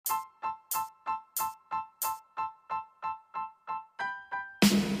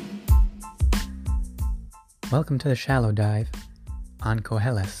Welcome to the Shallow Dive on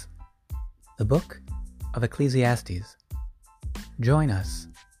Koheles, the book of Ecclesiastes. Join us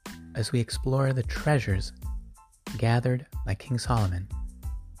as we explore the treasures gathered by King Solomon.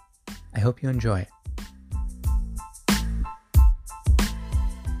 I hope you enjoy it.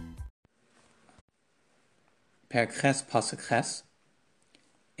 Perek Ches Pasuk Ches.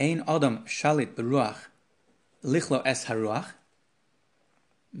 Ein Adam shalit beruach lichlo es haruach.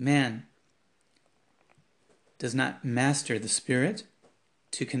 Man does not master the spirit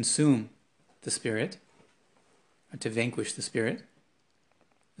to consume the spirit, or to vanquish the spirit.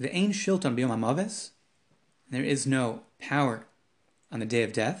 The ein shilton b'yom hamaves. There is no power on the day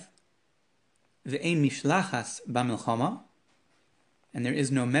of death. The ein mishlachas b'milchama. And there is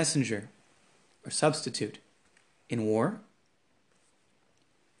no messenger or substitute in war.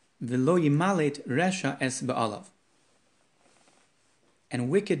 V'lo yimalet resha es ba'alav. And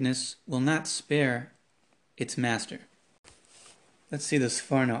wickedness will not spare its master. Let's see the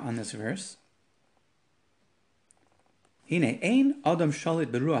Sforno on this verse. Hine ein adam shalit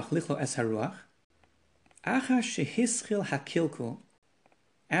beruach lichlo es haruach. Acha shehischil hakilkul.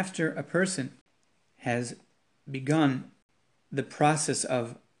 After a person has begun the process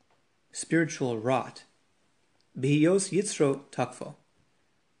of spiritual rot, bihiyos yitzro takfo,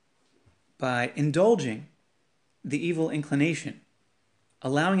 by indulging the evil inclination,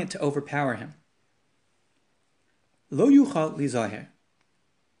 allowing it to overpower him. Lo yuchal lizaher.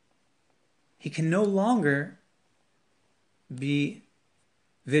 He can no longer be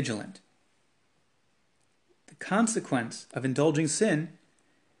vigilant. The consequence of indulging sin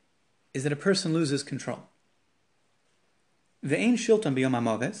is that a person loses control. Ve'ein shilton b'yom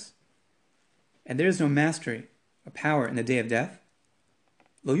hamaves. And there is no mastery or power in the day of death.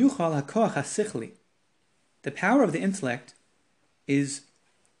 Lo yuchal hakoach hasichli. The power of the intellect is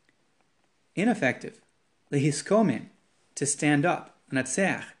ineffective. Lehiskomin, to stand up,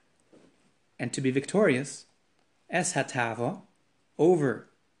 natseach, and to be victorious, es hatavo, over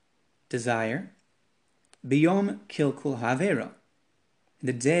desire, biyom kilkul havera, in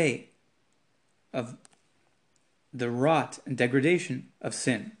the day of the rot and degradation of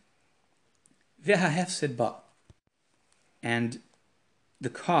sin, v'hahefsed ba, and the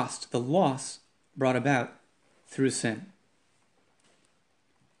cost, the loss brought about through sin.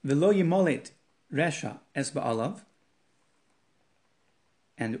 V'lo yimolet resha es ba'alav,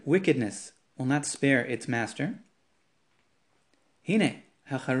 and wickedness will not spare its master. Hine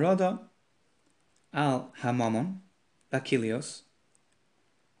hacharada al hamamon bakilios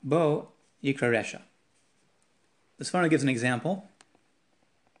bo yikra resha. The Sforno gives an example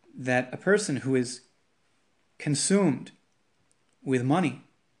that a person who is consumed with money,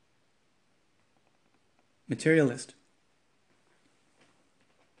 materialist,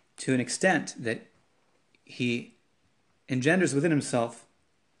 to an extent that he engenders within himself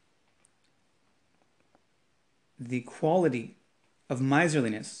the quality of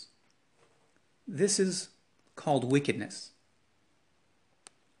miserliness, this is called wickedness.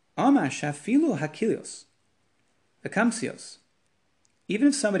 Ama shafilu hakilios, the kamsios. Even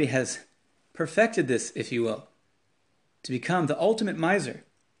if somebody has perfected this, if you will, to become the ultimate miser,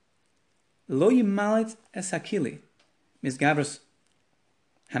 lo yimalet es hakili, misgavros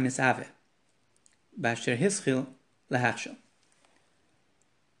hamisave, basher hischil lahachshel.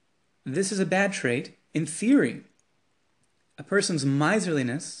 This is a bad trait. In theory, a person's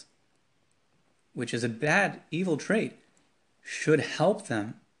miserliness, which is a bad, evil trait, should help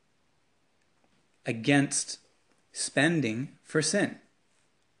them against spending for sin.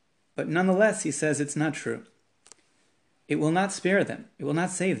 But nonetheless, he says it's not true. It will not spare them. It will not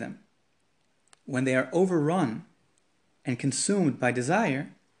save them. When they are overrun and consumed by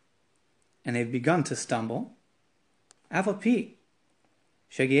desire, and they've begun to stumble, avapi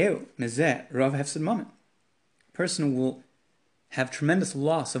shegeu mezeh rav hefsed moment. A person will have tremendous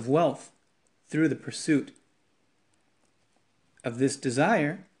loss of wealth through the pursuit of this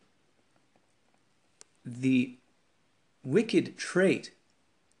desire. The wicked trait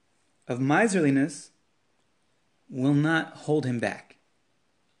of miserliness will not hold him back.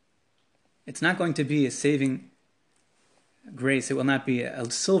 It's not going to be a saving grace. It will not be a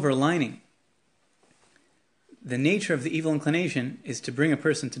silver lining. The nature of the evil inclination is to bring a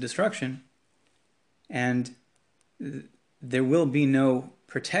person to destruction, and there will be no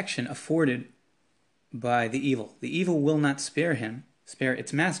protection afforded by the evil. The evil will not spare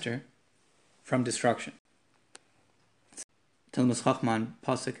its master, from destruction. Talmud Chachman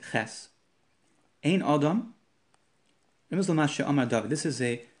Pasuk Ches. Ein Adam. This is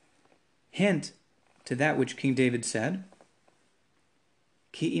a hint to that which King David said.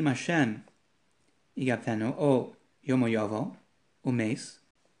 Ki im Hashem Igapenu o yomo yovo umes.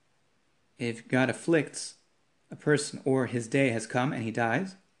 If God afflicts a person or his day has come and he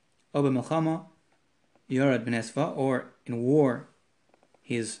dies, o b'milchama yorad b'nesva, or in war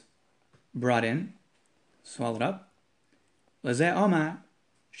he is brought in, swallowed up. Lazeh omar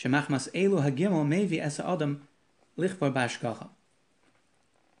shemachmas elu hagimel mevi esa adam lichvar b'ashgacha.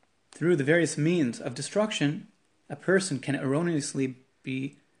 Through the various means of destruction, a person can erroneously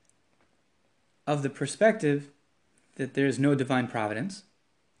be of the perspective that there is no divine providence.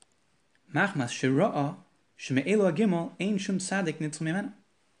 Machmas shira'a sheme'elu hagimel ein shum tzadik nitzul mimenu.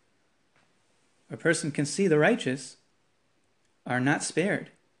 A person can see the righteous are not spared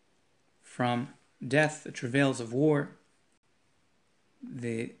from death, the travails of war,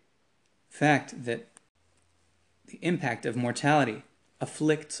 the fact that the impact of mortality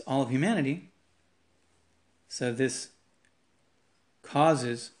afflicts all of humanity. So this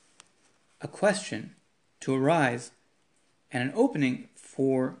causes a question to arise and an opening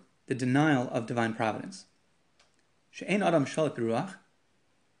for the denial of divine providence. She'ein adam shalit b'ruach,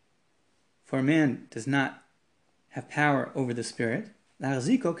 for a man does not have power over the spirit,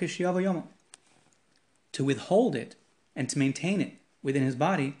 to withhold it and to maintain it within his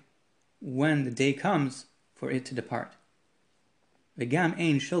body when the day comes for it to depart. And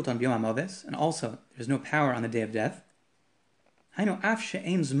also, there's no power on the day of death.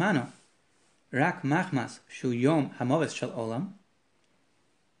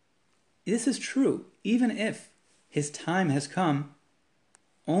 This is true, even if his time has come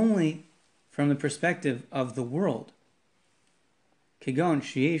only from the perspective of the world. For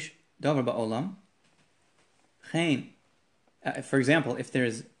example, if there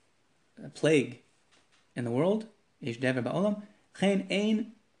is a plague in the world,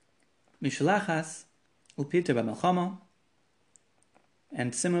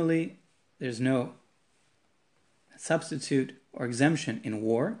 and similarly, there's no substitute or exemption in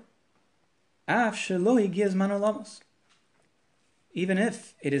war. Even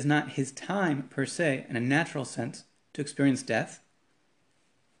if it is not his time per se, in a natural sense, to experience death,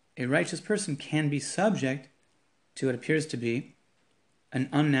 a righteous person can be subject to what appears to be an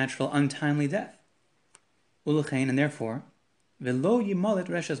unnatural, untimely death. And therefore, molit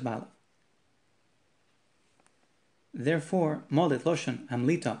loshon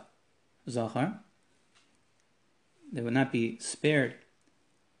hamlita zachar, they would not be spared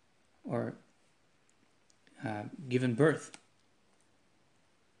or given birth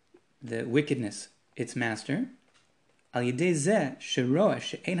the wickedness, its master, al yedei zeh sheroa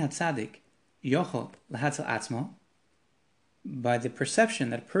she'ein hatzadik yochol lahatzel atzmo, by the perception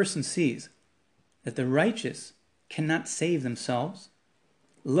that a person sees that the righteous cannot save themselves,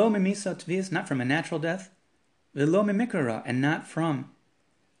 lo mimisa tvias, not from a natural death, v'lo mimikra, and not from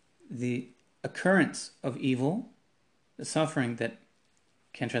the occurrence of evil, the suffering that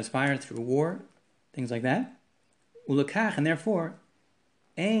can transpire through war, things like that, ulakach, and therefore,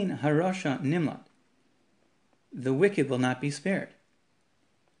 ein harasha nimlat, the wicked will not be spared.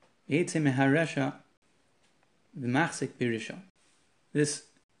 Yetze meharesha v'machzik birisha. This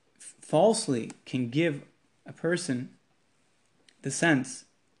falsely can give a person the sense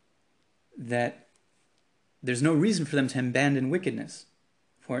that there's no reason for them to abandon wickedness.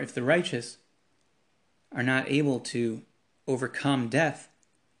 For if the righteous are not able to overcome death,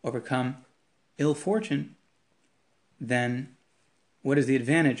 overcome ill fortune, then what is the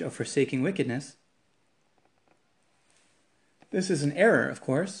advantage of forsaking wickedness? This is an error, of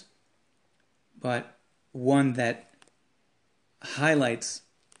course, but one that highlights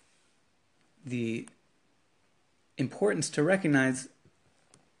the importance to recognize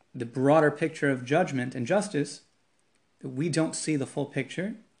the broader picture of judgment and justice, that we don't see the full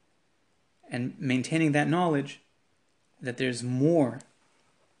picture, and maintaining that knowledge that there's more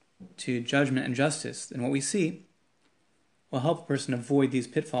to judgment and justice than what we see will help a person avoid these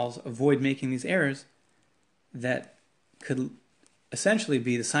pitfalls, avoid making these errors that could essentially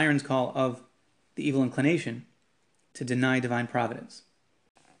be the siren's call of the evil inclination to deny divine providence.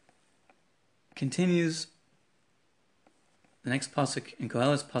 Continues the next pasuk in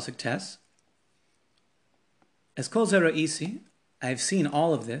Koheles, pasuk Tes. Es kol zera isi, I have seen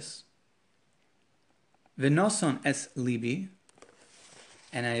all of this. V'noson es libi,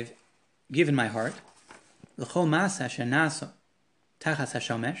 and I have given my heart. L'chol masa shenasa tachas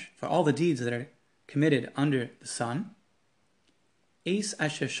hashomesh, for all the deeds that are committed under the sun. Eis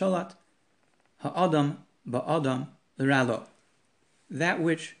asher sholat ha'adam ba'adam l'ralo, that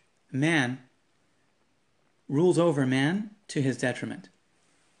which man rules over man to his detriment.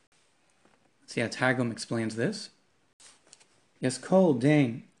 See how Targum explains this. Yes, kol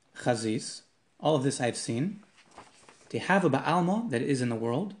dein chazis, All of this I have seen. Tehava ba'alma, that is in the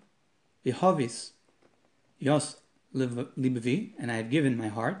world. V'havis yos libvi, and I have given my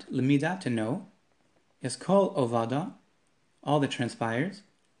heart. Lemida, to know. Yes kol ovada, all that transpires.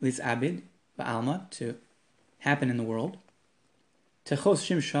 Lis abid ba'alma, to happen in the world. Techos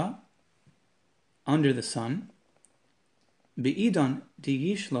shimsha, under the sun. Be'idon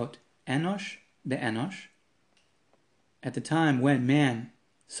di yishlot enosh be'enosh, at the time when man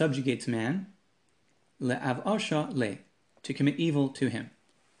subjugates man. Le'avasha le, to commit evil to him.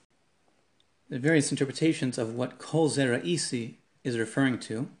 The various interpretations of what kol zera'isi is referring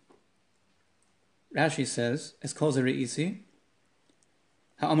to. Rashi says, as kol zera'isi,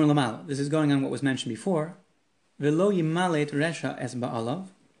 ha'amr lamal. This is going on what was mentioned before. Velo yimalet resha es ba'alav.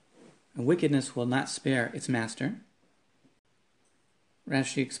 Wickedness will not spare its master.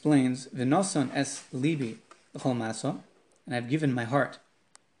 Rashi explains, V'noson es libi l'chol maso, and I've given my heart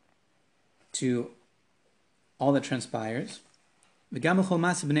to all that transpires. V'gam l'chol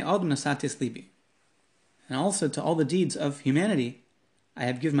masa b'nei adam nasatis libi, and also to all the deeds of humanity I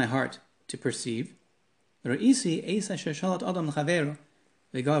have given my heart to perceive. V'ra'isi eis asher shalat adam l'chaveru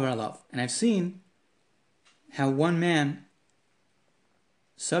v'gavar alav, and I've seen how one man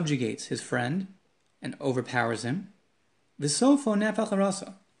subjugates his friend and overpowers him. V'sofo nefach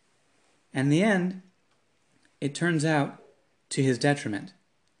harasa, and in the end, it turns out to his detriment.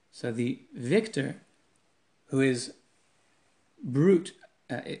 So the victor, who is brute,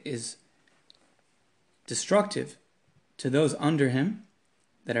 is destructive to those under him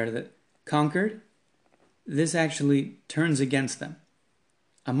that are the conquered, this actually turns against them.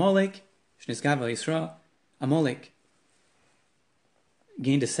 Amalek, Shnisgav Yisrael, Amalek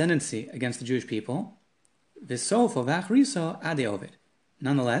gained ascendancy against the Jewish people. V'sofo v'achriso adeovid.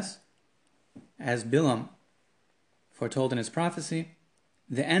 Nonetheless, as Bilam foretold in his prophecy,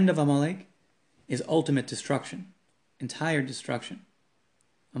 the end of Amalek is ultimate destruction, entire destruction.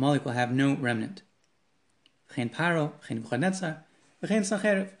 Amalek will have no remnant.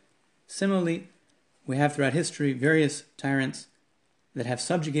 Similarly, we have throughout history various tyrants that have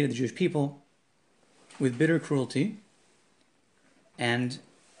subjugated the Jewish people with bitter cruelty and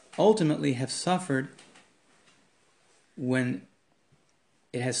ultimately have suffered when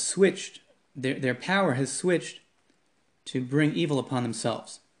it has switched, their power has switched to bring evil upon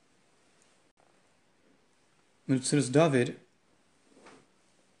themselves. Metzudas David,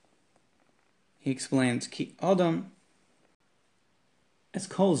 he explains, Ki Adam es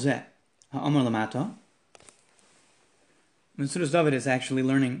kol zeh ha'amar lamata. Metzudas David is actually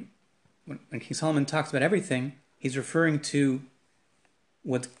learning, when King Solomon talks about everything, he's referring to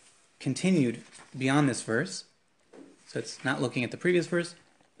what continued beyond this verse. So it's not looking at the previous verse,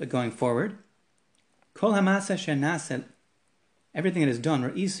 but going forward. Kol hamasa shenasel, everything that is done,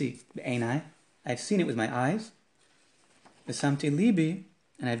 ra'isi be'enai, I've seen it with my eyes. V'samti libi,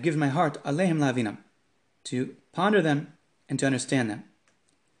 and I've given my heart, alehem lavinam, to ponder them and to understand them.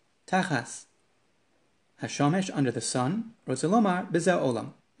 Tachas hashomesh, under the sun, rotzalomar bezeh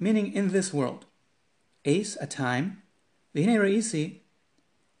olam, meaning in this world. Ace, a time. V'hinei ra'isi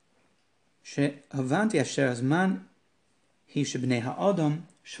shehavanti asher azman hi shebnei ha'adam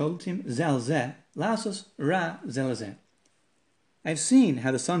sholtim zel zeh lasos ra zel zeh. I've seen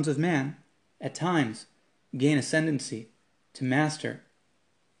how the sons of man at times gain ascendancy to master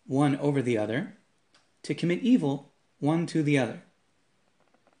one over the other, to commit evil one to the other.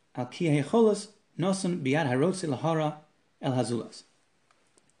 Al ki hecholos noson biad harotzi lahara el hazulas.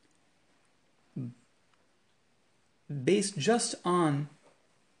 Based just on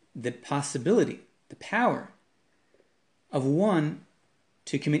the possibility, the power of one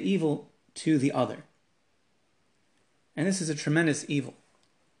to commit evil to the other. And this is a tremendous evil.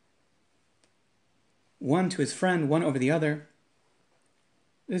 One to his friend, one over the other.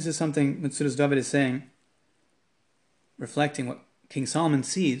 This is something Metzudas David is saying, reflecting what King Solomon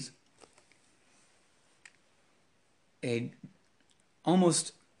sees, a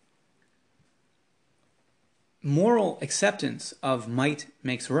almost moral acceptance of might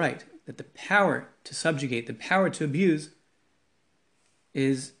makes right, that the power to subjugate, the power to abuse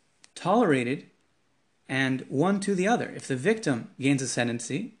is tolerated and one to the other. If the victim gains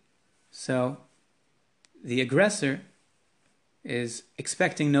ascendancy, so the aggressor is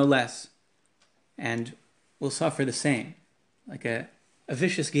expecting no less and will suffer the same, like a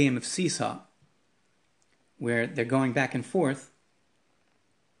vicious game of seesaw where they're going back and forth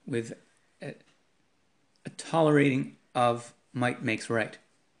with a tolerating of might makes right.